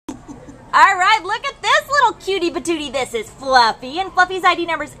All right, look at this little cutie patootie. This is Fluffy, and Fluffy's ID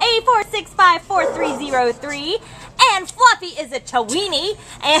number is A4654303. And Fluffy is a Chihuahua,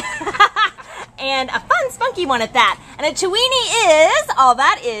 and a fun, spunky one at that. And a Chihuahua is, all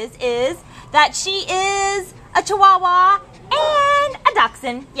that is that she is a Chihuahua and a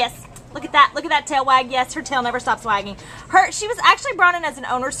Dachshund. Yes. Look at that tail wag. Yes, her tail never stops wagging. She was actually brought in as an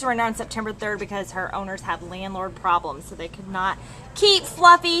owner surrender on September 3rd because her owners have landlord problems, so they could not keep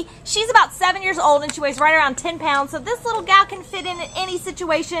Fluffy. She's about 7 years old and she weighs right around 10 pounds, so this little gal can fit in any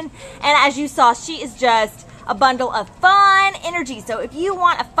situation. And as you saw, she is just a bundle of fun energy. So if you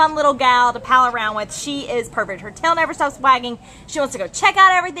want a fun little gal to pal around with, she is perfect. Her tail never stops wagging. She wants to go check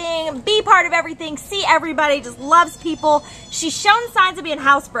out everything, be part of everything, see everybody, just loves people. She's shown signs of being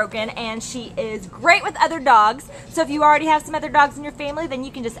housebroken, and she is great with other dogs. So if you already have some other dogs in your family, then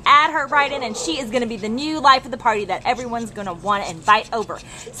you can just add her right in, and she is going to be the new life of the party that everyone's going to want to invite over.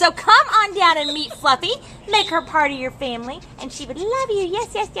 So come on down and meet Fluffy. Make her part of your family, and she would love you.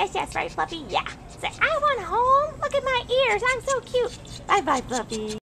 Yes, yes, yes, yes, right, Fluffy? Yeah. Say, I want home. Look at my ears. I'm so cute. Bye-bye, Fluffy.